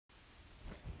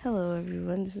Hello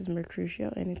everyone, this is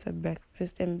Mercutio and it's a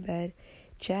breakfast in bed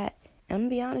chat. And I'm gonna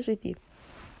be honest with you,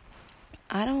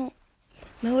 I don't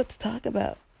know what to talk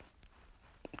about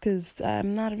because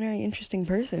I'm not a very interesting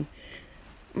person.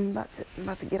 I'm about to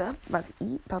get up, about to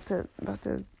eat, about to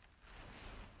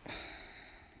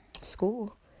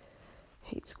school. I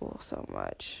hate school so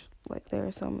much. Like, there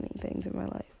are so many things in my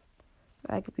life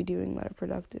that I could be doing that are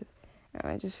productive,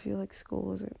 and I just feel like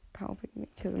school isn't helping me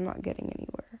because I'm not getting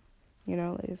anywhere. You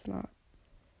know, like it's not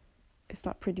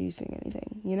producing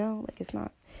anything, you know? Like, it's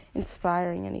not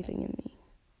inspiring anything in me.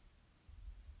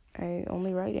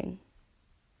 Only writing.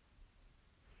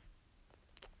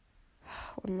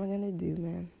 What am I gonna do,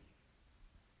 man?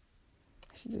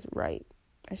 I should just write.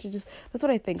 That's what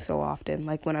I think so often,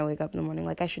 like when I wake up in the morning,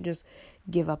 like I should just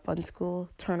give up on school,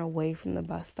 turn away from the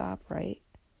bus stop, right?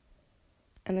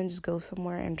 And then just go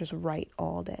somewhere and just write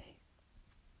all day.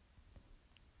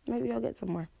 Maybe I'll get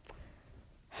somewhere.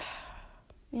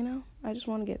 You know, I just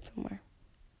want to get somewhere.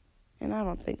 And I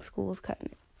don't think school's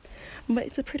cutting it. But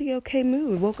it's a pretty okay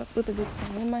mood. Woke up with a good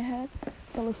song in my head.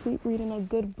 Fell asleep reading a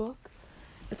good book.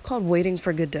 It's called Waiting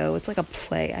for Godot. It's like a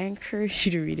play. I encourage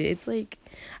you to read it. It's like,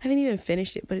 I haven't even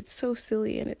finished it, but it's so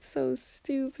silly and it's so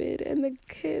stupid. And the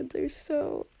kids are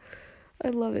so,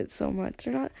 I love it so much.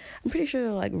 I'm pretty sure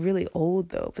they're like really old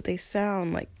though, but they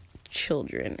sound like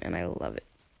children and I love it.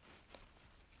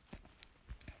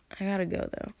 I gotta go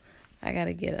though. I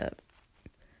gotta get up.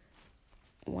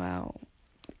 Wow,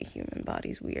 the human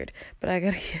body's weird, but I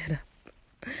gotta get up.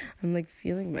 I'm like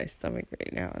feeling my stomach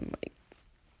right now, and like,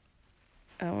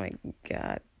 oh my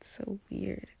god, it's so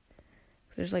weird.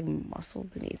 'Cause there's like muscle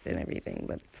beneath and everything,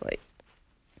 but it's like,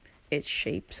 it's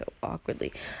shaped so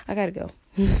awkwardly. I gotta go.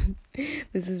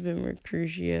 This has been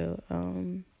Mercutio.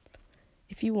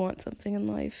 If you want something in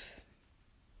life,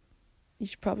 you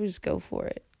should probably just go for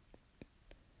it.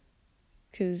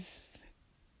 'Cause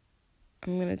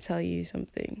I'm going to tell you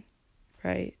something,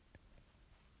 right?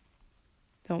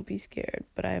 Don't be scared,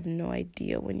 but I have no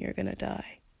idea when you're going to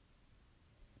die.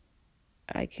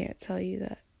 I can't tell you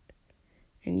that.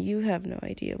 And you have no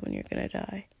idea when you're going to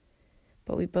die.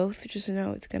 But we both just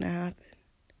know it's going to happen.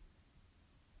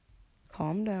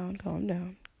 Calm down, calm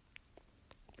down.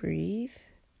 Breathe.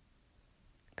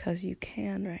 'Cause you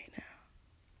can right now.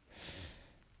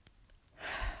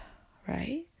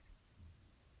 Right?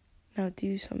 Now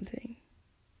do something.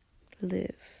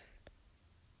 Live.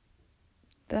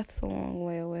 Death's a long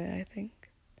way away, I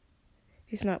think.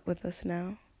 He's not with us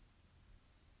now.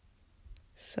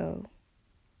 So,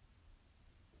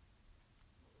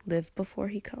 live before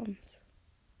he comes.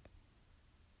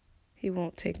 He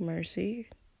won't take mercy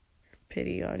or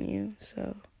pity on you,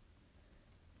 so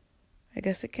I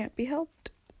guess it can't be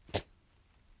helped.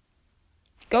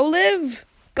 Go live!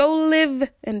 Go live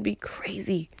and be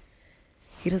crazy.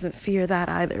 He doesn't fear that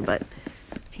either, but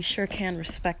he sure can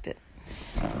respect it.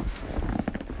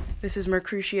 This is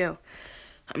Mercutio.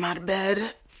 I'm out of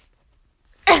bed.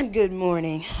 And good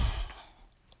morning.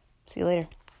 See you later.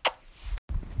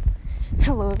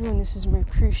 Hello everyone, this is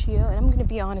Mercutio, and I'm going to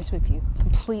be honest with you.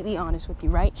 Completely honest with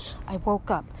you, right? I woke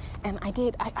up and I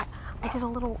did a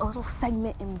little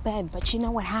segment in bed, but you know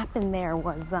what happened there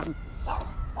was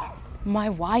my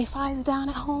Wi-Fi's down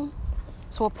at home.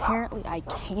 So apparently I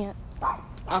can't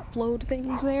upload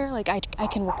things there. Like, I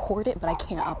can record it, but I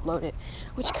can't upload it,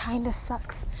 which kind of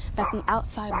sucks that the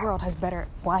outside world has better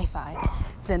Wi-Fi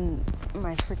than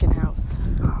my freaking house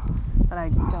that I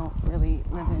don't really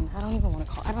live in. I don't even want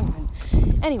to call.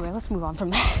 Anyway, let's move on from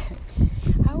that.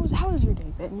 How was your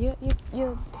day, Ben? You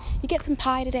get some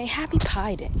pie today. Happy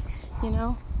Pie Day. You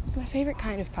know, my favorite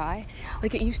kind of pie.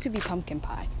 Like, it used to be pumpkin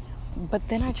pie, but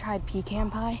then I tried pecan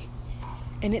pie,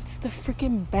 and it's the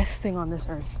freaking best thing on this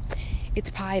earth. It's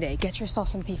Pie Day. Get yourself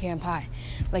some pecan pie.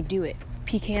 Like, do it.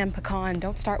 Pecan, pecan.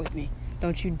 Don't start with me.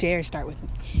 Don't you dare start with me.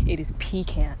 It is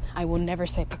pecan. I will never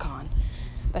say pecan.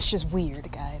 That's just weird,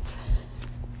 guys.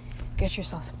 Get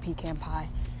yourself some pecan pie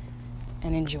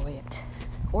and enjoy it.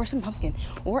 Or some pumpkin.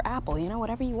 Or apple. You know,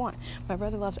 whatever you want. My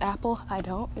brother loves apple. I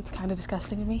don't. It's kind of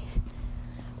disgusting to me.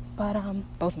 But,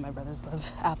 both of my brothers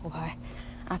love apple pie,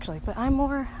 actually. But I'm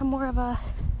more of a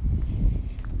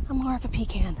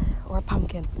pecan or a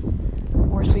pumpkin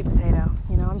or a sweet potato.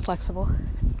 You know, I'm flexible.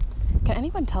 Can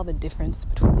anyone tell the difference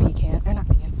between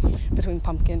between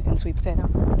pumpkin and sweet potato?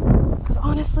 Because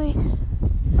honestly,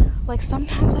 like,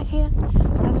 sometimes I can't,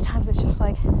 but other times it's just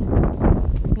like,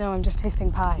 no, I'm just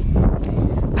tasting pie.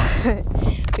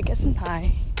 But get some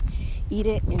pie, eat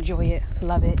it, enjoy it,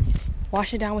 love it,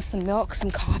 wash it down with some milk,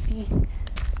 some coffee,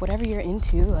 whatever you're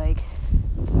into. Like,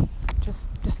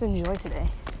 just enjoy today.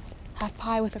 Have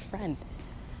pie with a friend,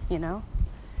 you know?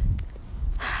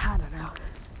 don't know.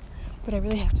 But I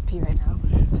really have to pee right now.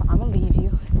 So I'm going to leave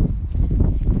you.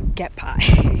 Get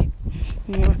pie.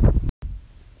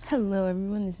 Hello,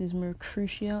 everyone. This is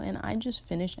Mercutio, and I just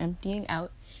finished emptying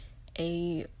out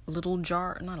a little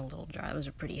jar. Not a little jar. It was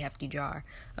a pretty hefty jar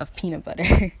of peanut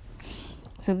butter.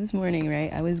 So this morning,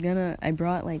 right, I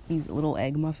brought like these little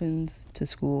egg muffins to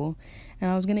school, and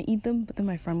I was going to eat them, but then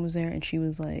my friend was there, and she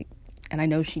was like, and I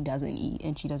know she doesn't eat,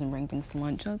 and she doesn't bring things to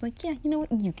lunch, so I was like, yeah, you know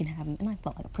what, you can have them, and I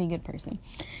felt like a pretty good person,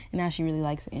 and now she really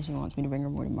likes it, and she wants me to bring her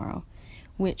more tomorrow,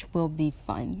 which will be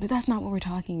fun, but that's not what we're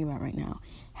talking about right now.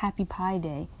 Happy Pie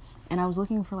Day, and I was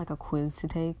looking for like a quiz to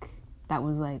take that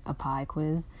was like a pie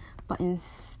quiz, but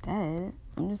instead,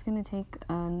 I'm just going to take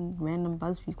a random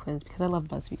BuzzFeed quiz, because I love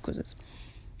BuzzFeed quizzes.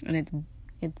 And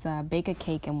it's bake a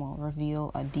cake and we'll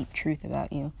reveal a deep truth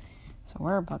about you. So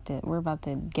we're about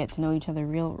to get to know each other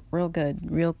real good,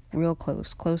 real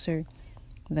close, closer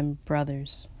than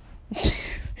brothers.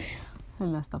 I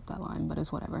messed up that line, but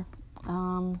it's whatever.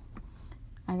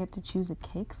 I get to choose a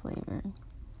cake flavor.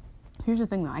 Here's the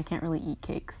thing though, I can't really eat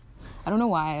cakes. I don't know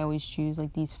why I always choose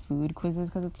like these food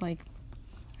quizzes, because it's like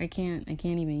I can't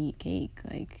even eat cake,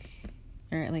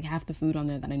 or like half the food on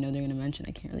there that I know they're gonna mention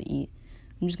I can't really eat.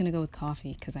 I'm just gonna go with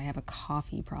coffee because I have a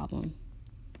coffee problem.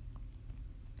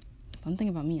 Fun thing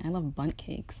about me, I love bundt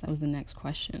cakes. That was the next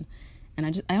question. And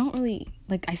I don't really,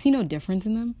 like, I see no difference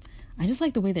in them. I just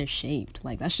like the way they're shaped.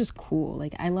 Like, that's just cool.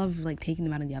 Like, I love, like, taking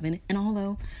them out of the oven. And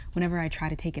although, whenever I try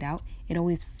to take it out, it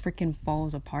always freaking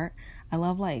falls apart. I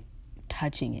love, like,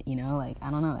 touching it, you know? Like,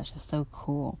 I don't know, that's just so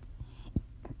cool.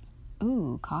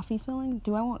 Ooh, coffee filling?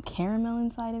 Do I want caramel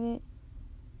inside of it?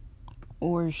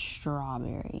 Or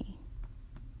strawberry?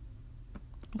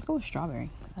 Let's go with strawberry,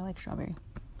 because I like strawberry.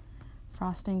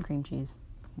 Frosting, cream cheese.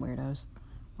 Weirdos.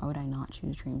 Why would I not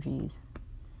choose cream cheese?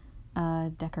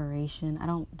 Decoration. I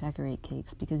don't decorate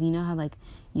cakes, because you know how, like,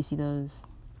 you see those...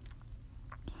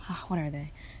 what are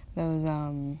they? Those,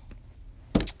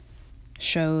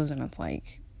 shows, and it's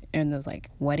like... And those, like,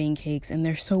 wedding cakes, and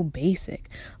they're so basic.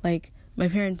 Like, my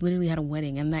parents literally had a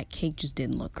wedding, and that cake just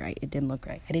didn't look right. It didn't look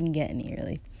right. I didn't get any,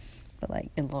 really. But,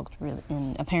 like, it looked really...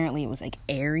 And apparently it was, like,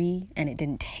 airy, and it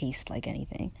didn't taste like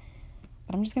anything.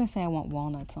 But I'm just gonna say I want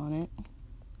walnuts on it.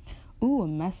 Ooh, a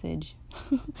message.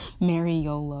 Mary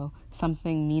YOLO.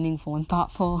 Something meaningful and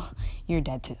thoughtful. You're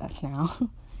dead to us now.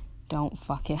 Don't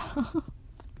fuck it up.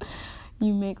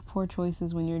 You make poor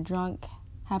choices when you're drunk.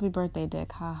 Happy birthday,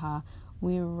 Dick. Haha.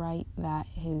 We write that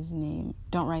his name...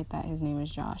 Don't write that his name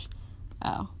is Josh.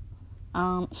 Oh.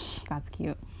 That's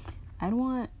cute.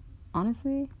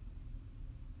 Honestly...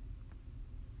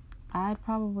 I'd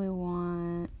probably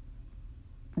want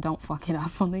don't fuck it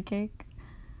up on the cake.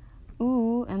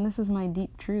 Ooh, and this is my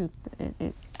deep truth.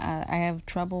 I have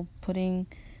trouble putting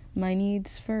my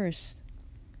needs first.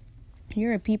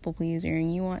 You're a people pleaser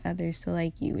and you want others to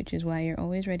like you, which is why you're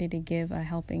always ready to give a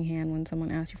helping hand when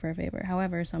someone asks you for a favor.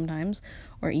 However, sometimes,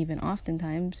 or even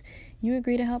oftentimes, you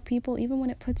agree to help people even when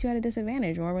it puts you at a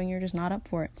disadvantage or when you're just not up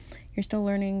for it. You're still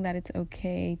learning that it's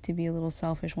okay to be a little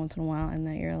selfish once in a while and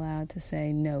that you're allowed to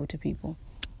say no to people.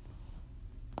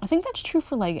 I think that's true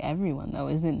for, like, everyone, though,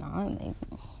 is it not? Like,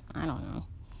 I don't know.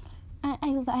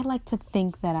 I like to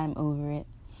think that I'm over it.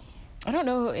 I don't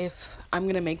know if I'm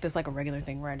going to make this like a regular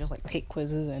thing where I just like take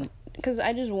quizzes and because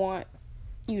I just want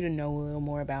you to know a little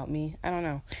more about me. I don't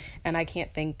know. And I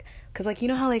can't think because like, you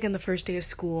know how like in the first day of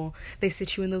school, they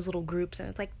sit you in those little groups and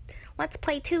it's like, let's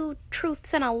play 2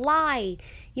 truths and a lie.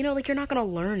 You know, like you're not going to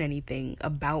learn anything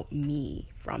about me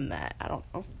from that. I don't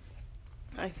know.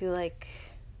 I feel like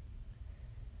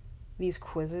these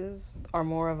quizzes are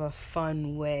more of a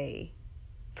fun way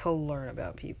to learn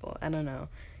about people. I don't know.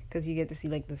 Because you get to see,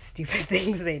 like, the stupid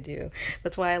things they do.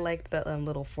 That's why I liked the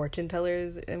little fortune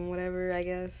tellers and whatever, I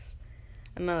guess.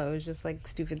 I don't know, it was just, like,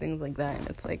 stupid things like that. And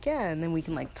it's like, yeah, and then we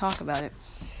can, like, talk about it.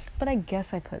 But I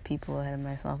guess I put people ahead of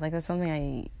myself. Like, that's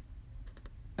something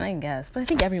I guess. But I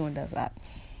think everyone does that.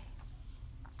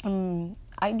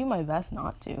 I do my best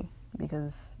not to.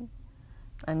 Because,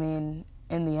 I mean,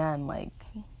 in the end, like...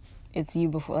 It's you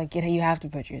before, like, you have to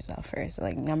put yourself first.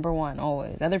 Like, number one,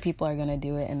 always. Other people are going to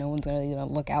do it, and no one's really going to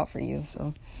look out for you.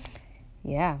 So,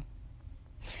 yeah.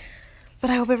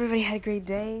 But I hope everybody had a great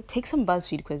day. Take some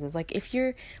BuzzFeed quizzes. Like, if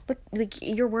you're,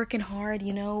 you're working hard,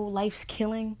 you know, life's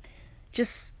killing,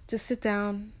 just sit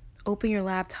down, open your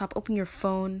laptop, open your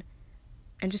phone,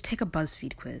 and just take a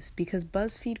BuzzFeed quiz. Because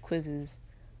BuzzFeed quizzes,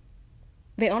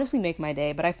 they honestly make my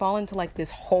day. But I fall into, like,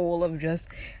 this hole of just...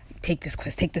 take this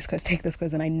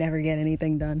quiz, and I never get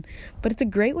anything done. But it's a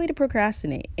great way to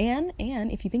procrastinate. And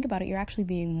if you think about it, you're actually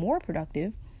being more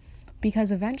productive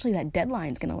because eventually that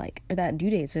deadline's gonna or that due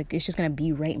date, it's just gonna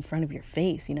be right in front of your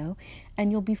face,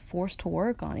 and you'll be forced to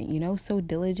work on it, so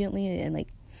diligently, and like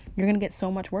you're gonna get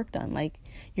so much work done. Like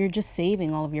you're just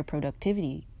saving all of your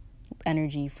productivity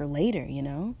energy for later,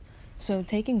 so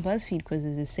taking BuzzFeed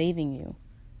quizzes is saving you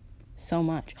so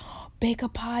much. Bake a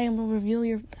pie and we'll reveal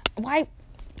your... Why?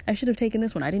 I should have taken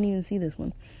this one. I didn't even see this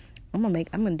one. I'm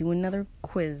gonna do another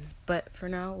quiz, but for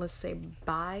now, let's say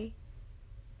bye.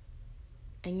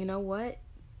 And you know what?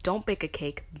 Don't bake a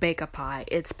cake, bake a pie.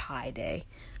 It's pie day.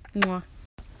 Mwah.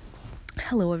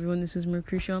 Hello everyone, this is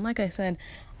Mercutio, and like I said,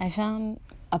 I found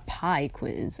a pie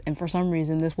quiz, and for some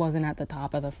reason this wasn't at the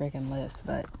top of the freaking list,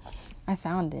 but I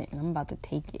found it and I'm about to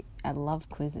take it. I love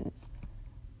quizzes.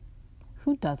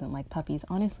 Who doesn't like puppies?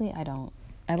 Honestly, I don't.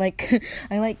 I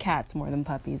like cats more than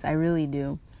puppies. I really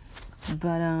do.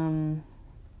 But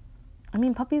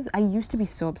puppies, I used to be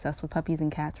so obsessed with puppies,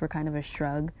 and cats were kind of a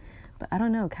shrug. But I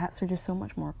don't know, cats are just so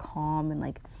much more calm, and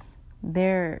like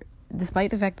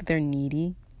despite the fact that they're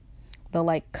needy, they'll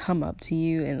like come up to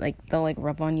you and like they'll like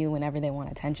rub on you whenever they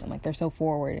want attention. Like they're so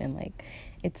forward, and like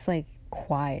it's like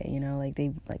quiet, like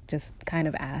they like just kind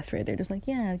of ask for it. They're just like,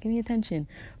 yeah, give me attention.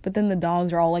 But then the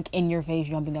dogs are all like in your face,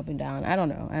 jumping up and down. I don't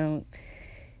know.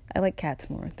 I like cats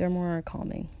more. They're more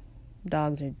calming.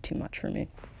 Dogs are too much for me.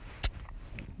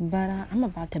 But I'm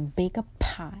about to bake a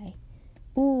pie.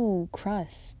 Ooh,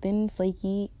 crust, thin,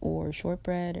 flaky, or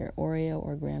shortbread, or Oreo,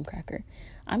 or graham cracker.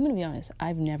 I'm going to be honest,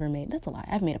 that's a lie.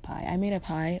 I've made a pie. I made a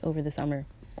pie over the summer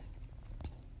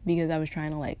because I was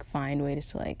trying to, like, find ways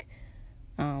to, like,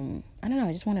 I don't know,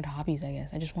 I just wanted hobbies, I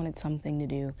guess. I just wanted something to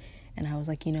do. And I was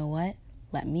like, you know what?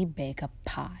 Let me bake a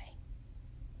pie.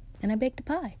 And I baked a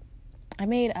pie. I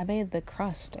made the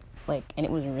crust, like, and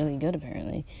it was really good,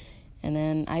 apparently. And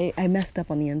then I messed up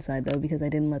on the inside, though, because I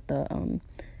didn't let the,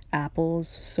 apples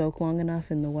soak long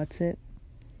enough in the what's-it,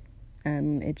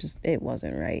 and it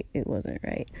wasn't right.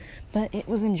 But it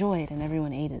was enjoyed, and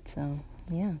everyone ate it, so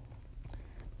yeah.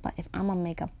 But if I'm gonna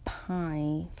make a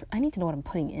pie, I need to know what I'm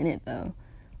putting in it, though.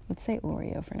 Let's say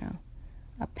Oreo for now.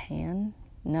 A pan?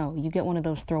 No, you get one of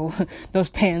those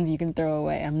pans you can throw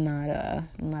away. I'm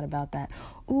not about that.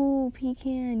 Ooh,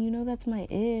 pecan, that's my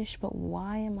ish, but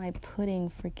why am I putting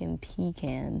freaking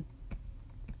pecan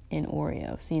in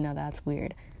Oreo? So that's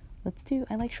weird.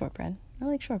 I like shortbread.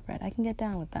 I can get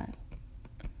down with that.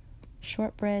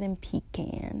 Shortbread and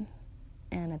pecan.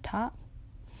 And a top.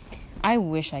 I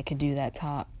wish I could do that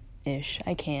top-ish.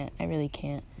 I can't. I really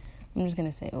can't. I'm just going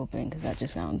to say open because that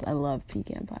just sounds... I love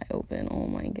pecan pie open. Oh,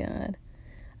 my God.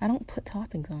 I don't put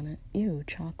toppings on it. Ew,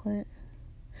 chocolate.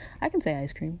 I can say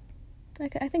ice cream.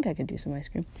 I think I could do some ice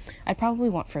cream. I'd probably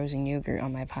want frozen yogurt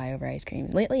on my pie over ice cream.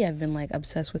 Lately, I've been, like,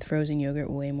 obsessed with frozen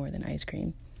yogurt way more than ice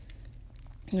cream.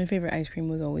 My favorite ice cream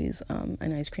was always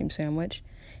an ice cream sandwich.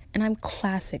 And I'm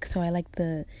classic, so I like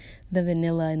the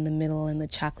vanilla in the middle and the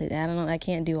chocolate. I don't know, I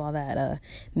can't do all that.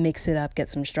 Mix it up, get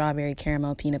some strawberry,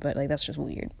 caramel, peanut butter. Like, that's just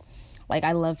weird. Like,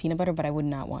 I love peanut butter, but I would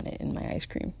not want it in my ice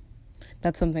cream.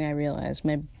 That's something I realized.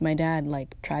 My dad,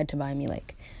 like, tried to buy me,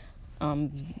 like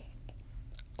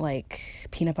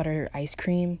peanut butter ice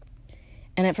cream.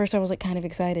 And at first I was, like, kind of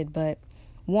excited, but...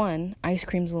 One, ice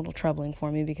cream's a little troubling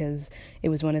for me because it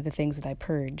was one of the things that I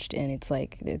purged, and it's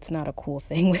like, it's not a cool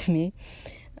thing with me.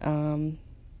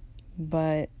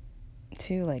 But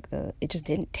two, like it just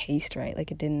didn't taste right.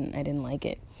 Like I didn't like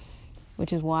it,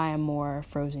 which is why I'm more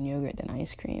frozen yogurt than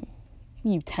ice cream.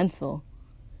 Utensil.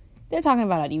 They're talking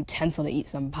about a utensil to eat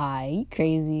some pie. You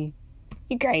crazy.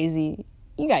 You crazy.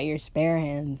 You got your spare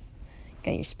hands.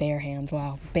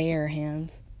 Wow. Bare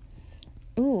hands.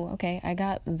 Ooh, okay, I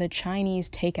got the Chinese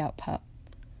takeout pup.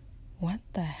 What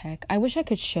the heck? I wish I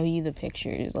could show you the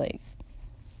pictures, like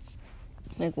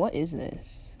what is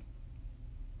this?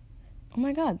 Oh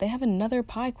my God, they have another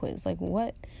pie quiz. Like,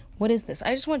 what is this?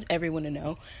 I just want everyone to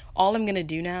know. All I'm gonna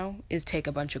do now is take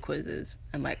a bunch of quizzes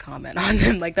and, like, comment on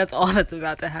them. Like, that's all that's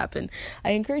about to happen.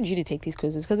 I encourage you to take these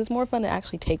quizzes because it's more fun to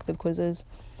actually take the quizzes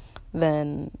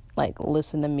than, like,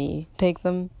 listen to me take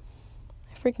them.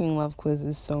 I freaking love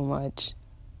quizzes so much.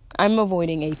 I'm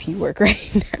avoiding AP work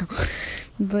right now.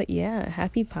 But yeah,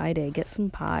 happy Pie Day. Get some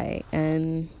pie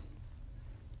and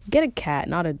get a cat,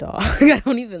 not a dog. I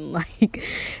don't even like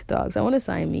dogs. I want a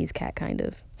Siamese cat, kind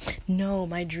of. No,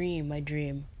 my dream.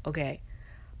 Okay,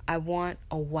 I want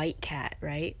a white cat,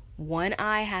 right? One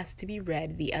eye has to be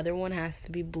red, the other one has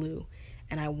to be blue.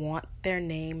 And I want their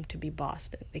name to be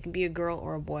Boston. They can be a girl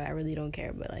or a boy, I really don't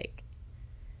care. But, like,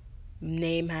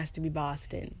 name has to be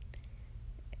Boston.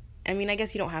 I mean, I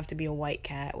guess you don't have to be a white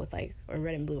cat with, like, a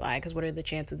red and blue eye, because what are the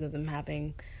chances of them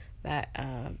having that,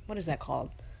 what is that called?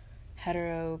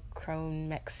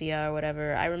 heterochromexia or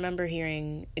whatever. I remember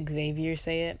hearing Xavier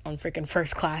say it on freaking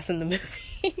First Class in the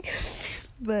movie.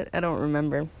 But I don't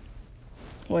remember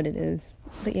what it is.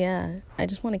 But yeah, I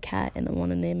just want a cat and I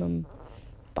want to name him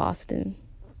Boston.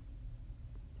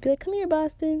 Be like, come here,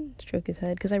 Boston. Stroke his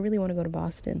head, because I really want to go to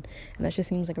Boston. And that just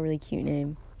seems like a really cute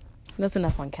name. That's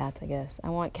enough on cats, I guess. I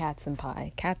want cats and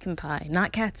pie. Cats and pie.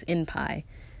 Not cats in pie.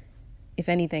 If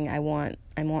anything, I want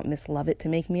Miss Lovett to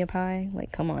make me a pie.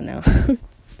 Like, come on now.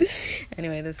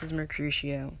 Anyway, this is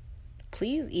Mercutio.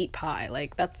 Please eat pie.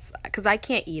 Like, that's... Because I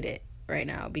can't eat it right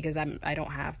now. Because I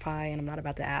don't have pie. And I'm not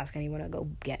about to ask anyone to go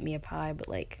get me a pie. But,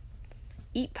 like,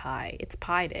 eat pie. It's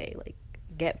pie day. Like,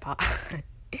 get pie.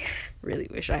 Really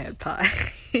wish I had pie.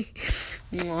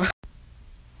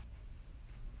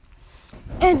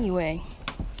 Anyway,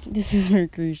 this is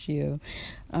Mercutio.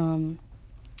 I'm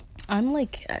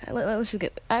like, let's just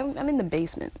get, I'm in the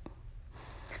basement.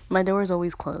 My door is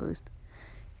always closed.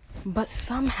 But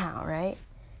somehow, right,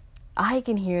 I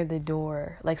can hear the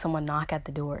door, like someone knock at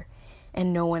the door,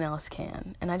 and no one else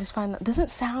can. And I just find that,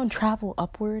 doesn't sound travel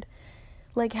upward?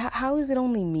 Like, how is it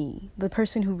only me, the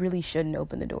person who really shouldn't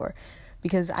open the door?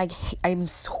 Because I'm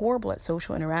horrible at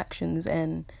social interactions,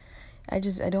 and I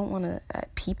don't want to...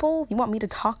 people? You want me to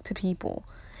talk to people?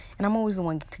 And I'm always the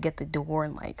one to get the door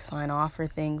and, like, sign off for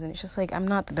things. And it's just, like, I'm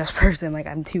not the best person. Like,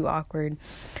 I'm too awkward.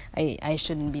 I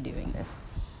shouldn't be doing this.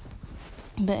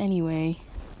 But anyway,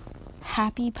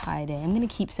 happy Pie Day. I'm going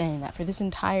to keep saying that for this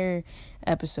entire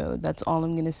episode. That's all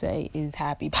I'm going to say is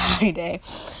happy Pie Day.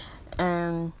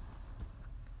 And...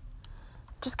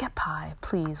 just get pie,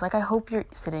 please. Like, I hope you're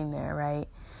sitting there, right,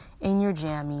 in your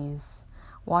jammies,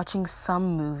 watching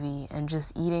some movie and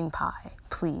just eating pie,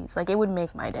 please. Like, it would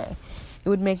make my day. It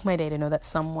would make my day to know that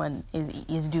someone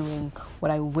is doing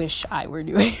what I wish I were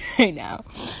doing right now.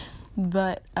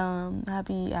 But,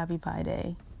 happy Pie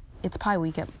Day. It's Pie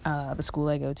Week at the school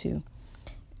I go to.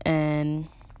 And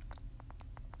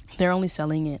they're only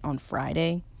selling it on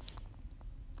Friday,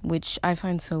 which I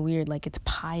find so weird. Like, it's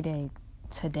Pie Day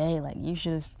today. Like, you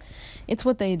should have... It's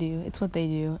what they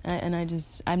do. And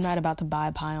I'm not about to buy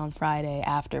pie on Friday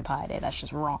after Pie Day. That's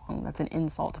just wrong. That's an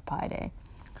insult to Pie Day.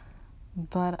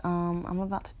 But I'm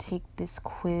about to take this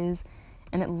quiz,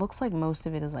 and it looks like most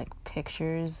of it is like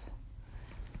pictures,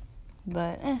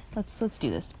 but let's do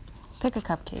this. Pick a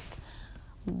cupcake.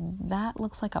 That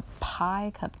looks like a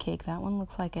pie cupcake. That one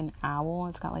looks like an owl.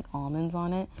 It's got like almonds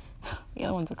on it. The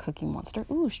other one's a Cookie Monster.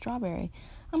 Ooh, strawberry.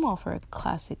 I'm all for a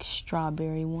classic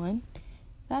strawberry one.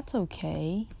 That's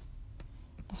okay.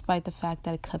 Despite the fact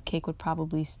that a cupcake would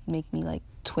probably make me like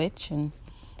twitch and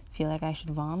feel like I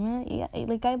should vomit. Yeah,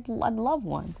 like I'd love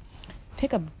one.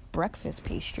 Pick a breakfast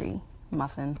pastry.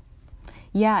 Muffin.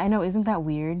 Yeah, I know. Isn't that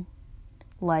weird?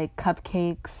 Like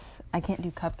cupcakes. I can't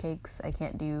do cupcakes. I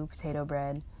can't do potato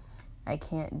bread. I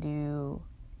can't do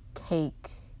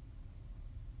cake.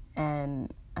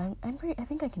 And I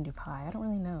think I can do pie. I don't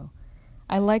really know.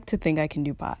 I like to think I can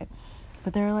do pie.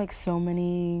 But there are like so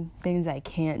many things I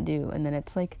can't do. And then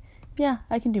it's like, yeah,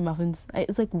 I can do muffins.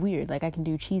 It's like weird. Like I can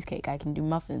do cheesecake. I can do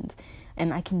muffins.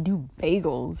 And I can do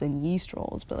bagels and yeast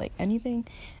rolls. But like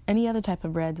any other type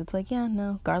of breads, it's like, yeah,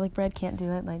 no. Garlic bread, can't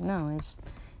do it. Like, no, it's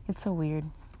so weird.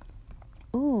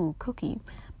 Ooh, cookie.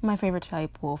 My favorite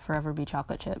type will forever be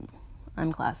chocolate chip.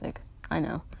 I'm classic. I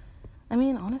know. I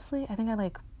mean, honestly, I think I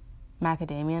like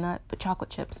macadamia nut, but chocolate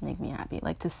chips make me happy.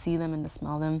 Like, to see them and to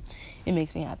smell them, it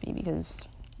makes me happy because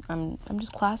I'm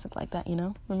just classic like that, you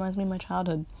know? Reminds me of my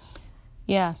childhood.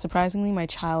 Yeah, surprisingly, my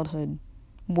childhood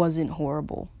wasn't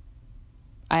horrible.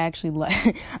 I actually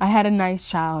I had a nice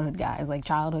childhood, guys. Like,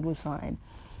 childhood was fine.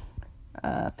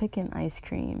 Pick an ice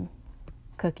cream.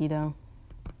 Cookie dough.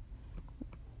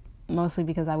 Mostly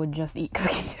because I would just eat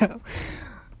cookie dough.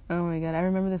 Oh my god, I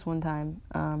remember this one time.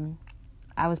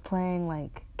 I was playing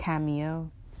like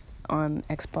Cameo on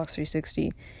Xbox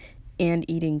 360 and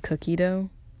eating cookie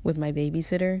dough with my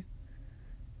babysitter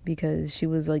because she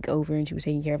was like over and she was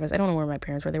taking care of us. I don't know where my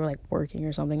parents were. They were like working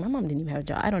or something. My mom didn't even have a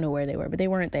job. I don't know where they were, but they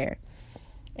weren't there.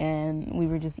 And we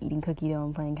were just eating cookie dough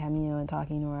and playing Cameo and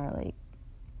talking to our like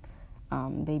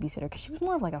babysitter because she was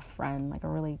more of like a friend, like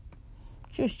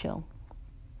she was chill.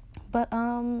 But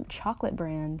chocolate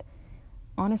brand,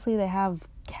 honestly, they have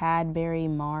Cadbury,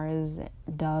 Mars,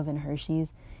 Dove, and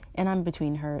Hershey's, and I'm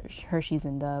between Hershey's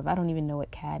and Dove. I don't even know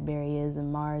what Cadbury is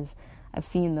and Mars. I've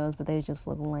seen those, but they just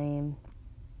look lame.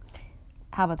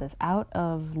 How about this? Out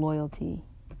of loyalty,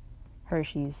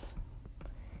 Hershey's.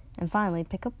 And finally,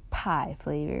 pick a pie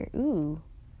flavor. Ooh,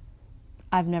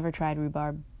 I've never tried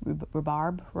rhubarb,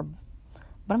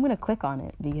 but I'm gonna click on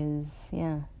it because,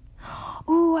 yeah.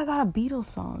 Ooh, I got a Beatles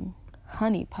song.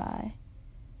 Honey pie.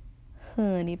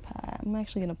 Honey Pie. I'm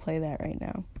actually going to play that right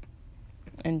now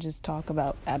and just talk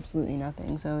about absolutely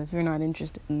nothing. So if you're not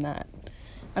interested in that,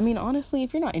 I mean, honestly,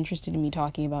 if you're not interested in me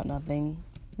talking about nothing,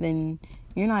 then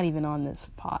you're not even on this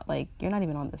you're not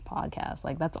even on this podcast.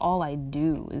 Like, that's all I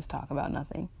do is talk about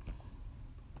nothing.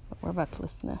 But we're about to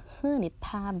listen to Honey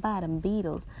Pie by the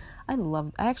Beatles. I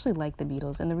actually like the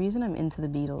Beatles, and the reason I'm into the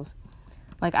Beatles,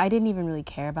 like, I didn't even really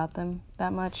care about them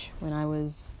that much when I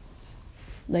was,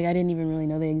 like, I didn't even really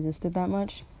know they existed that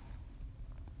much.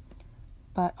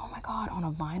 But, oh my God, on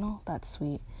a vinyl? That's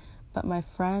sweet. But my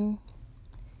friend,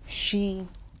 she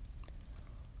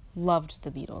loved the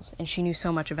Beatles, and she knew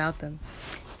so much about them.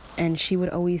 And she would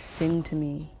always sing to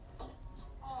me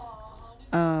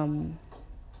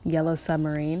Yellow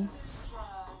Submarine.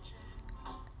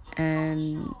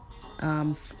 And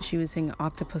she would sing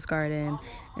Octopus Garden,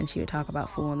 and she would talk about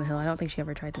Fool on the Hill. I don't think she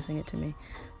ever tried to sing it to me,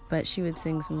 but she would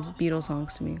sing some Beatles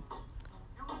songs to me.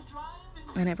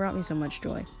 And it brought me so much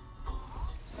joy.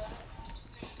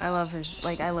 I love her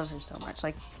so much.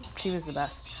 Like, she was the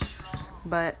best.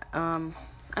 But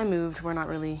I moved.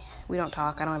 We don't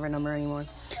talk. I don't have her number anymore.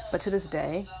 But to this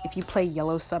day, if you play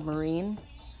Yellow Submarine,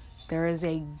 there is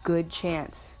a good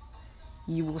chance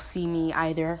you will see me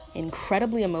either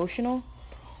incredibly emotional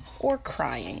or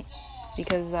crying,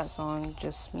 because that song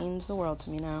just means the world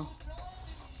to me now.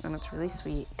 And it's really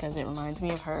sweet because it reminds me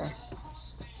of her.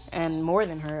 And more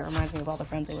than her, it reminds me of all the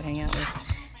friends I would hang out with.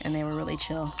 And they were really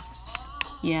chill.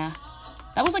 Yeah.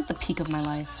 That was like the peak of my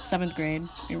life. 7th grade.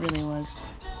 It really was.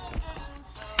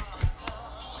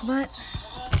 But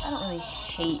I don't really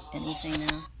hate anything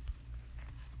now.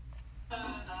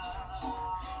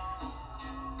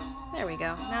 There we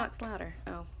go. Now it's louder.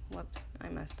 Oh, whoops. I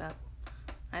messed up.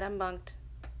 I done bunked.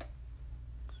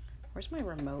 Where's my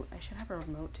remote? I should have a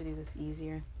remote to do this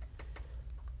easier.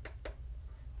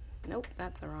 Nope,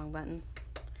 that's the wrong button.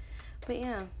 But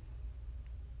yeah,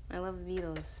 I love the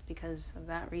Beatles because of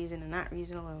that reason and that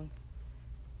reason alone.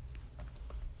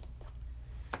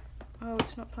 Oh,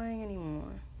 it's not playing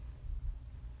anymore.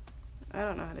 I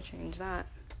don't know how to change that.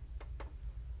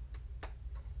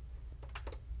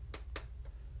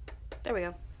 There we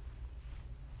go.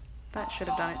 That should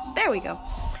have done it. There we go.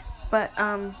 But,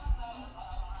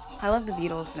 I love the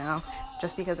Beatles now,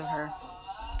 just because of her.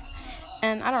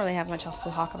 And I don't really have much else to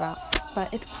talk about,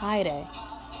 but it's Pie Day.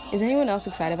 Is anyone else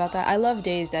excited about that? I love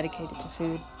days dedicated to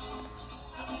food.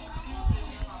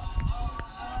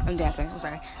 I'm dancing, I'm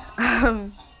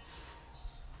sorry.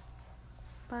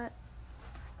 But,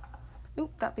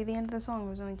 that'd be the end of the song. It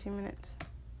was only 2 minutes.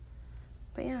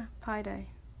 But yeah, Pie Day.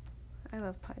 I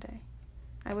love Pie Day.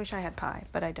 I wish I had pie,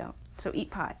 but I don't. So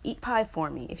eat pie. Eat pie for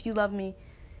me. If you love me,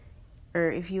 or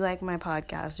if you like my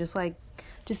podcast,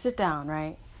 just sit down,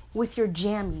 right? With your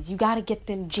jammies. You gotta get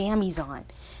them jammies on,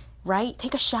 right?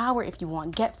 Take a shower if you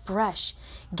want. Get fresh.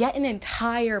 Get an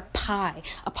entire pie.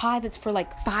 A pie that's for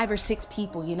like 5 or 6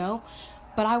 people, you know?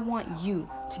 But I want you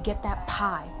to get that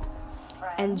pie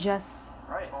and just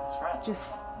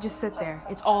sit there.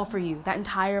 It's all for you. That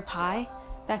entire pie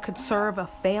that could serve a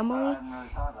family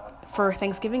for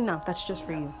Thanksgiving, no, that's just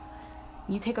for you.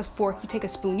 You take a fork, you take a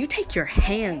spoon, you take your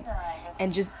hands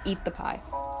and just eat the pie.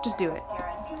 Just do it.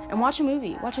 And watch a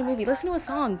movie. Listen to a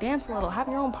song. Dance a little. Have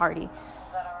your own party.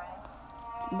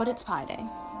 But it's Pie Day.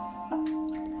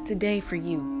 It's a day for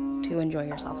you to enjoy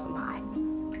yourself some pie.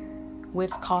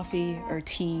 With coffee or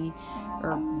tea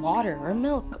or water or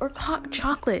milk or hot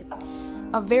chocolate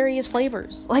of various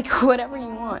flavors. Like, whatever you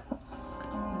want.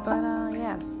 But,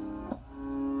 yeah.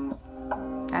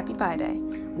 Happy Pie Day.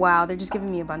 Wow, they're just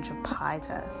giving me a bunch of pie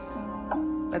tests.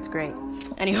 That's great.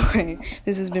 Anyway,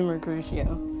 this has been Mercutio.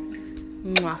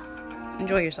 Mwah.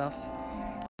 Enjoy yourself.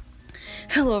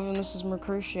 Hello everyone, this is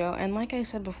Mercutio, and like I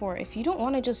said before, if you don't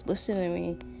want to just listen to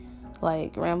me,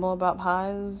 like, ramble about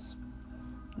pies,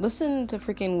 listen to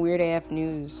freaking Weird AF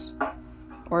News,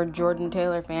 or Jordan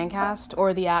Taylor Fancast,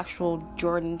 or the actual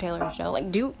Jordan Taylor show.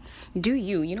 Like, do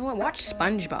you. You know what? Watch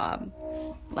SpongeBob.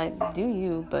 Like, do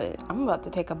you, but I'm about to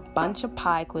take a bunch of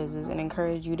pie quizzes and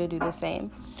encourage you to do the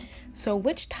same. So,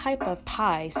 which type of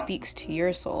pie speaks to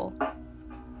your soul?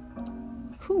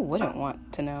 Who wouldn't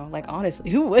want to know? Like,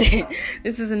 honestly, who wouldn't?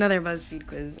 This is another BuzzFeed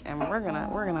quiz, and we're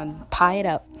gonna pie it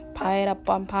up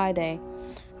on Pie Day.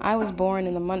 I was born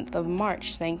in the month of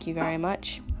March, thank you very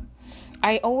much.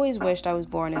 I always wished I was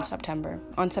born in September,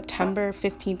 on September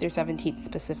 15th or 17th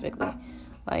specifically.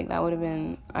 Like, that would have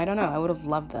been, I don't know, I would have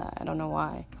loved that. I don't know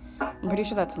why. I'm pretty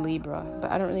sure that's Libra, but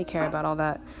I don't really care about all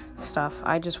that stuff.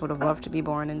 I just would have loved to be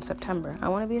born in September. I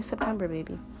want to be a September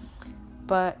baby.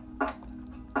 But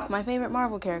my favorite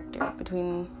Marvel character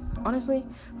honestly,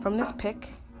 from this pick,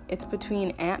 it's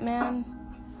between Ant-Man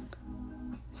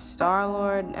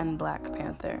Star-Lord and Black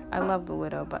Panther. I love the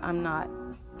Widow, but I'm not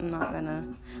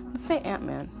gonna. Let's say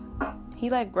Ant-Man. He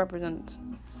like represents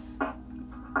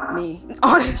me.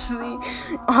 Honestly,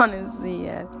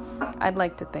 yeah. I'd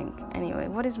like to think. Anyway,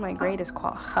 what is my greatest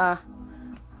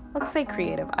Let's say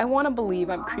creative. I want to believe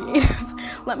I'm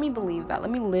creative. Let me believe that.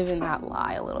 Let me live in that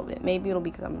lie a little bit. Maybe it'll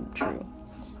become true.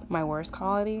 My worst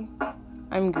quality?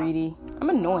 I'm greedy. I'm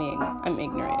annoying. I'm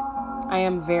ignorant. I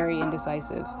am very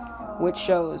indecisive, which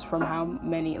shows from how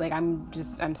many, like, I'm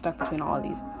stuck between all of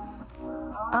these.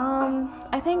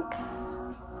 I think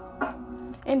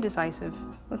indecisive.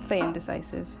 Let's say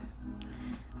indecisive.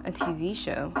 A TV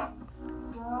show.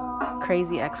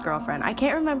 Crazy Ex-Girlfriend. I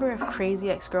can't remember if Crazy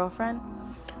Ex-Girlfriend.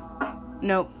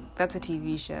 Nope, that's a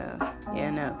TV show. Yeah,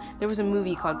 no. There was a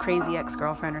movie called Crazy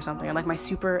Ex-Girlfriend or something, or like My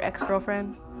Super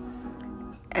Ex-Girlfriend.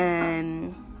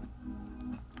 And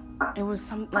it was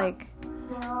some, like,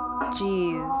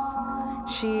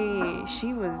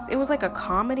 it was like a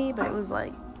comedy, but it was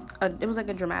like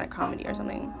a dramatic comedy or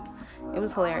something. It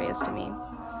was hilarious to me.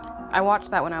 I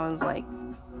watched that when I was like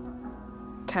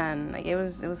 10. Like, it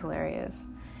was hilarious.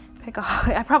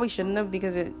 I probably shouldn't have,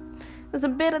 because it was a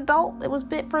bit adult. It was a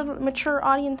bit for mature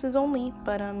audiences only.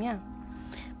 But yeah.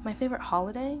 My favorite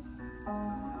holiday?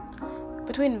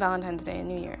 Between Valentine's Day and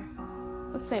New Year.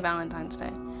 Let's say Valentine's Day.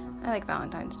 I like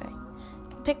Valentine's Day.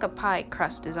 Pick a pie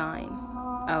crust design.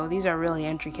 Oh, these are really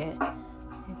intricate.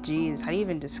 Jeez, how do you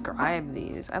even describe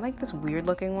these? I like this weird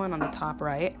looking one on the top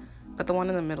right, but the one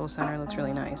in the middle center looks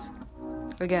really nice.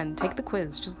 Again, take the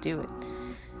quiz, just do it.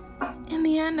 In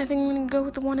the end, I think I'm going to go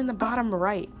with the one in the bottom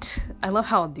right. I love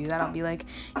how I'll do that. I'll be like,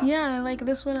 yeah, I like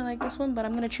this one, but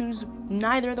I'm going to choose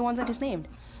neither of the ones I just named,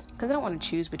 because I don't want to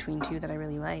choose between two that I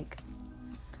really like.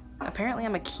 Apparently,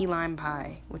 I'm a key lime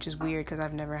pie, which is weird because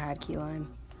I've never had key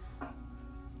lime.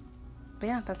 But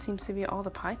yeah, that seems to be all the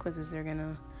pie quizzes they're going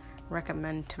to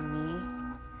recommend to me.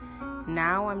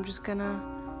 Now I'm just going to,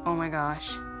 oh my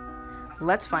gosh.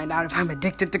 Let's find out if I'm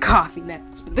addicted to coffee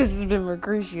next. But this has been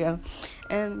Mercutio,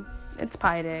 and it's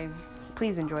pie day.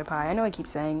 Please enjoy pie. I know I keep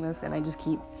saying this, and I just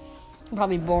keep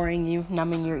probably boring you,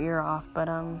 numbing your ear off, but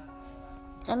I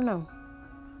don't know.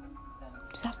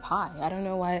 Just have pie. I don't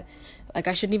know why. Like,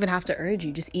 I shouldn't even have to urge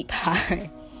you. Just eat pie.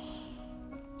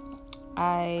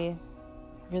 I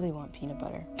really want peanut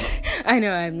butter. I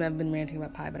know I've been ranting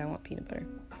about pie, but I want peanut butter.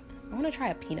 I want to try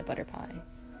a peanut butter pie.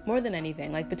 More than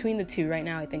anything. Like, between the two right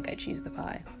now, I think I choose the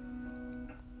pie.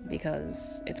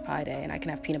 Because it's pie day, and I can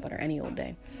have peanut butter any old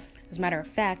day. As a matter of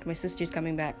fact, my sister's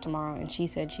coming back tomorrow, and she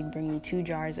said she'd bring me 2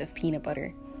 jars of peanut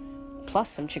butter, plus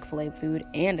some Chick-fil-A food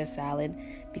and a salad,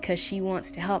 because she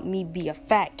wants to help me be a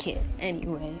fat kid.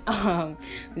 Anyway,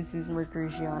 this is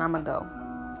Mercutio, and I'm gonna go.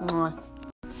 Mwah.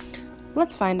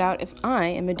 Let's find out if I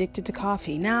am addicted to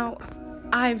coffee. Now,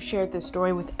 I've shared this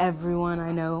story with everyone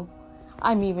I know.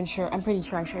 I'm pretty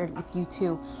sure I shared it with you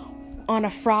too. On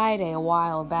a Friday a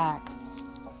while back,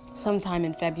 sometime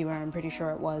in February, I'm pretty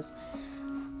sure it was,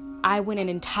 I went an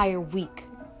entire week.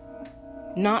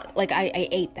 Not, like, I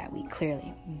ate that week,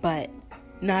 clearly, but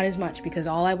not as much, because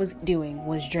all I was doing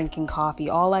was drinking coffee.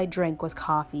 All I drank was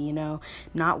coffee, you know,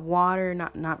 not water,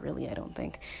 not really, I don't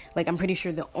think. Like, I'm pretty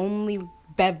sure the only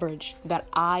beverage that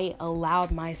I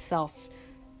allowed myself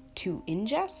to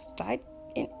ingest,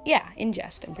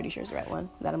 ingest, I'm pretty sure is the right one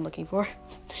that I'm looking for.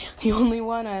 The only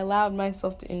one I allowed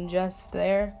myself to ingest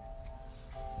there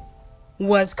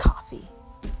was coffee.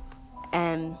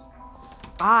 And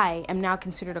I am now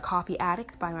considered a coffee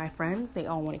addict by my friends. They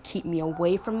all want to keep me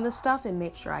away from this stuff and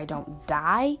make sure I don't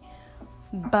die.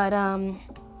 But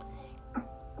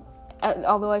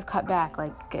although I've cut back,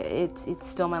 like, it's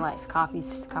still my life.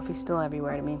 Coffee's still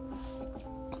everywhere to me.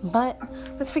 But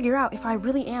let's figure out if I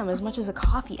really am as much as a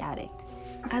coffee addict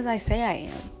as I say I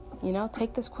am. You know,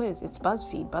 take this quiz. It's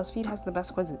BuzzFeed. BuzzFeed has the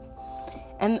best quizzes.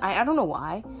 And I don't know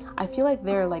why. I feel like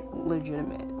they're, like,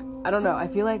 legitimate. I don't know. I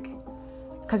feel like,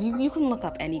 because you can look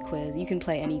up any quiz. You can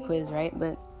play any quiz, right?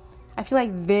 But I feel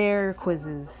like their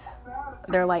quizzes,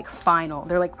 they're like final.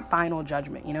 They're like final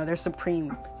judgment, you know? They're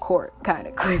Supreme Court kind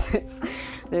of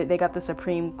quizzes. They got the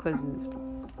Supreme quizzes.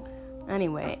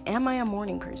 Anyway, am I a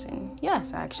morning person?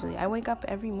 Yes, actually. I wake up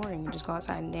every morning and just go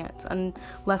outside and dance.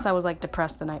 Unless I was, like,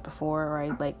 depressed the night before, or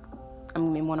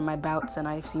I'm in one of my bouts and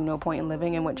I see no point in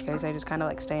living, in which case I just kind of,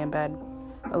 like, stay in bed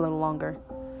a little longer.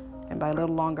 And by a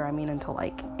little longer, I mean until,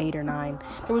 like, 8 or 9.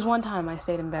 There was one time I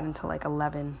stayed in bed until, like,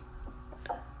 11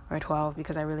 or 12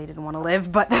 because I really didn't want to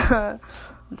live. But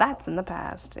that's in the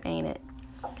past, ain't it?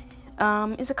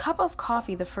 Is a cup of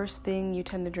coffee the first thing you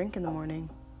tend to drink in the morning?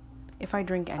 If I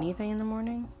drink anything in the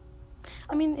morning?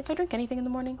 If I drink anything in the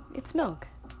morning, it's milk,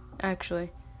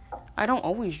 actually. I don't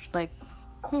always,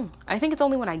 I think it's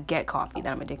only when I get coffee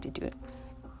that I'm addicted to it.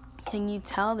 Can you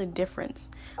tell the difference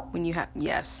when you have...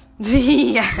 Yes.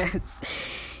 Yes.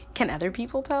 Can other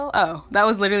people tell? Oh, that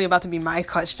was literally about to be my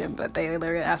question, but they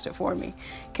literally asked it for me.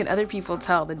 Can other people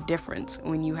tell the difference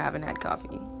when you haven't had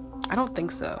coffee? I don't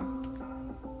think so.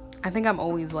 I think I'm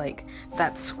always like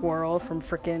that squirrel from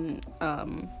freaking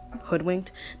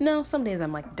Hoodwinked. No, some days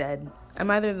I'm like dead. I'm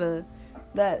either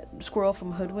that squirrel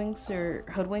from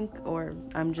Hoodwink, or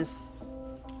I'm just...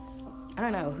 I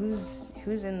don't know who's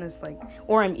in this, like,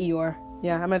 or I'm Eeyore.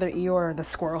 Yeah, I'm either Eeyore or the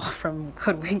squirrel from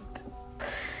Hoodwinked.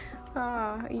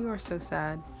 Eeyore's so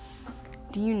sad.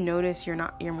 Do you notice you're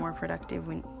more productive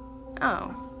when...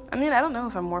 Oh, I mean, I don't know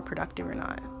if I'm more productive or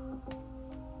not.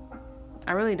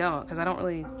 I really don't, because I don't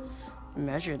really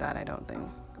measure that, I don't think.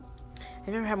 Have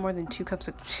you ever had more than 2 cups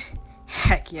of...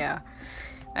 Heck yeah.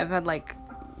 I've had like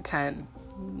 10.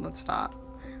 Let's stop.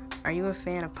 Are you a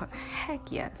fan of...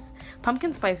 Heck yes.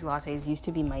 Pumpkin spice lattes used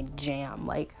to be my jam.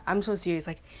 Like, I'm so serious.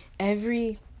 Like,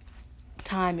 every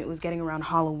time it was getting around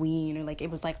Halloween, or like it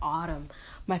was like autumn,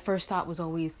 my first thought was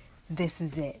always, this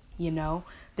is it, you know?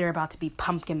 They're about to be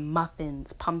pumpkin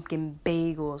muffins, pumpkin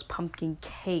bagels, pumpkin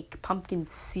cake, pumpkin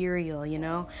cereal, you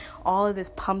know? All of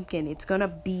this pumpkin, it's gonna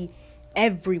be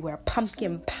everywhere.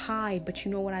 Pumpkin pie. But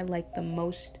you know what I like the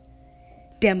most?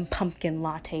 Dem pumpkin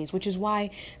lattes, which is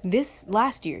why this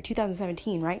last year,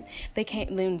 2017, right? They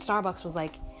came, then Starbucks was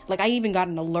like I even got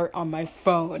an alert on my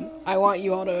phone. I want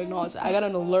you all to acknowledge that. I got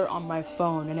an alert on my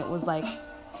phone, and it was like,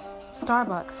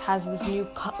 Starbucks has this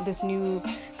new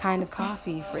kind of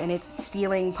coffee and it's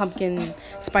stealing pumpkin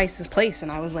spice's place.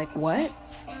 And I was like, what?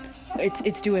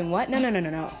 It's doing what?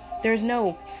 No. There's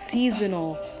no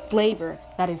seasonal flavor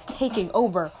that is taking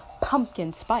over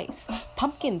pumpkin spice.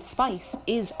 Pumpkin spice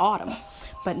is autumn.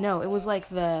 But no, it was like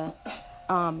the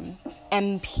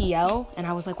MPL, and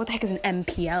I was like, what the heck is an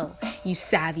MPL? You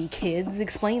savvy kids,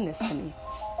 explain this to me.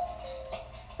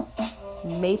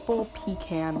 Maple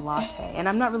pecan latte. And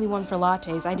I'm not really one for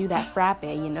lattes. I do that frappe,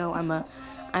 you know. I'm a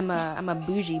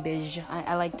bougie bitch.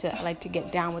 I like to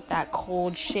get down with that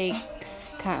cold shake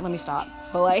kind of, let me stop.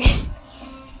 But like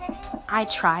I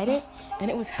tried it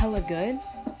and it was hella good.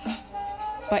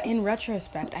 But in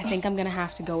retrospect, I think I'm going to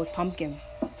have to go with pumpkin.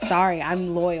 Sorry,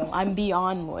 I'm loyal. I'm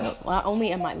beyond loyal. Not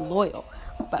only am I loyal,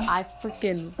 but I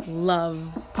freaking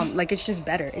love pumpkin. Like, it's just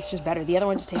better. It's just better. The other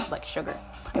one just tasted like sugar.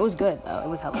 It was good, though. It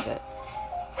was hella good.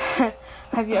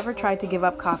 Have you ever tried to give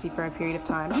up coffee for a period of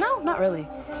time? No, not really.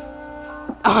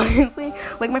 Honestly,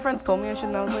 like, my friends told me I should,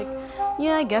 and I was like,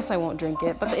 yeah, I guess I won't drink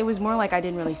it. But it was more like I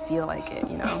didn't really feel like it,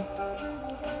 you know?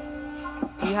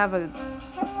 Do you have a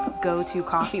go-to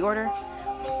coffee order?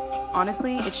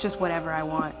 Honestly, it's just whatever I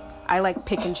want. I like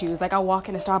pick and choose. Like, I'll walk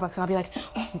into Starbucks and I'll be like,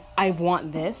 I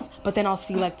want this. But then I'll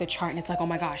see like the chart and it's like, oh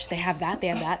my gosh, they have that, they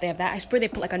have that, they have that. I swear they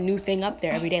put like a new thing up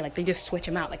there every day. Like, they just switch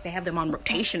them out. Like, they have them on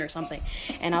rotation or something.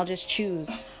 And I'll just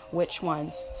choose which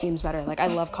one seems better. Like, I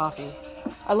love coffee.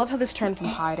 I love how this turned from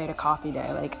pie day to coffee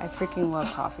day. Like, I freaking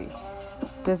love coffee.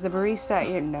 Does the barista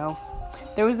here? No.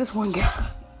 There was this one guy.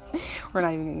 We're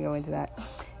not even gonna go into that.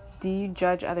 Do you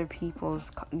judge other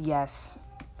people's... Yes.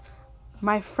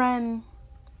 My friend,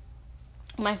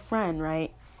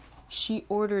 right, she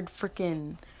ordered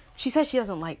she said she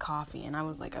doesn't like coffee, and I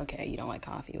was like, okay, you don't like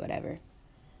coffee, whatever.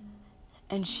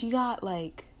 And she got,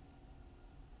 like,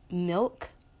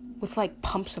 milk with, like,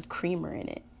 pumps of creamer in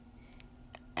it,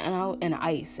 and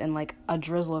ice, and, like, a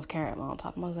drizzle of caramel on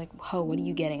top. And I was like, whoa, what are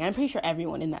you getting? And I'm pretty sure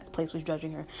everyone in that place was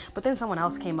judging her. But then someone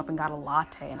else came up and got a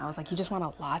latte, and I was like, you just want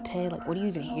a latte? Like, what are you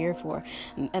even here for?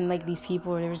 And like, these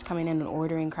people, they were just coming in and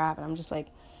ordering crap, and I'm just like,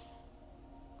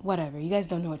 whatever, you guys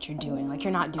don't know what you're doing. Like,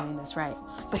 you're not doing this right.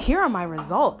 But here are my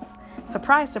results.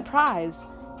 Surprise, surprise.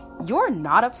 You're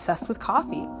not obsessed with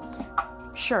coffee.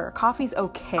 Sure, coffee's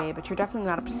okay, but you're definitely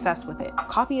not obsessed with it.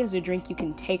 Coffee is a drink you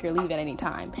can take or leave at any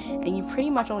time, and you pretty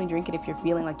much only drink it if you're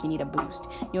feeling like you need a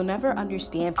boost. You'll never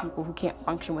understand people who can't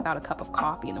function without a cup of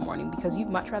coffee in the morning, because you'd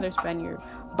much rather spend your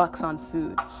bucks on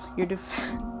food. You're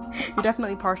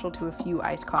definitely partial to a few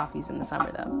iced coffees in the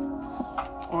summer, though.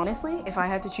 Honestly, if I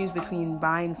had to choose between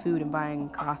buying food and buying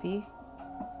coffee,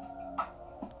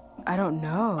 I don't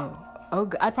know.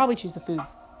 I'd probably choose the food.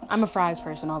 I'm a fries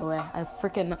person all the way. I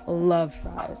freaking love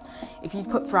fries. If you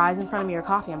put fries in front of me or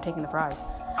coffee, I'm taking the fries.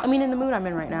 I mean, in the mood I'm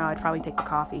in right now, I'd probably take the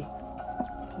coffee.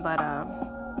 But,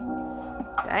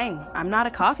 dang, I'm not a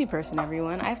coffee person,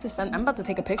 everyone. I'm about to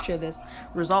take a picture of this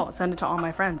result, send it to all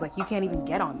my friends. Like, you can't even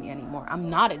get on me anymore. I'm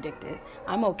not addicted.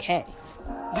 I'm okay.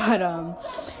 But,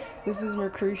 this is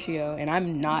Mercutio, and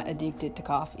I'm not addicted to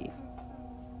coffee.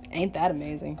 Ain't that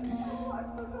amazing?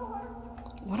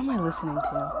 What am I listening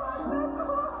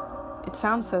to? It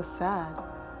sounds so sad.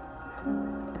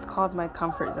 It's called My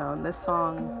Comfort Zone. This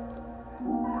song,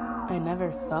 I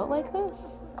never felt like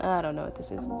this. I don't know what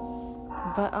this is.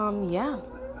 But, yeah.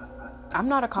 I'm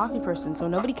not a coffee person, so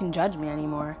nobody can judge me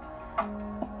anymore.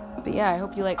 But yeah, I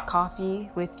hope you like coffee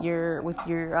with your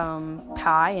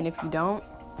pie, and if you don't,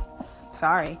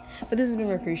 sorry. But this has been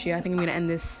Mercutio. I think I'm gonna end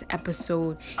this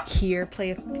episode here.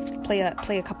 Play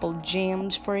a couple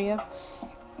jams for you.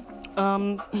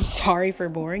 Sorry for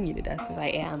boring you to death, because I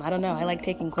am. I don't know. I like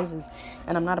taking quizzes,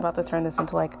 and I'm not about to turn this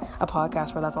into like a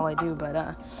podcast where that's all I do.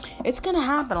 But it's gonna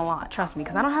happen a lot. Trust me,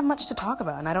 because I don't have much to talk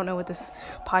about, and I don't know what this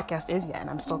podcast is yet, and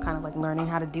I'm still kind of like learning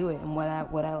how to do it, and what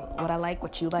I like,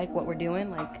 what you like, what we're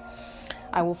doing. Like,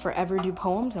 I will forever do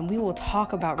poems, and we will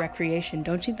talk about recreation.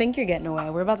 Don't you think you're getting away?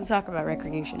 We're about to talk about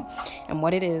recreation and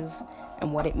what it is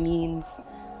and what it means.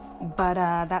 But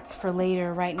that's for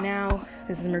later. Right now,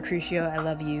 this is Mercutio. I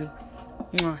love you.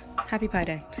 Mwah. Happy Pi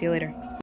Day. See you later.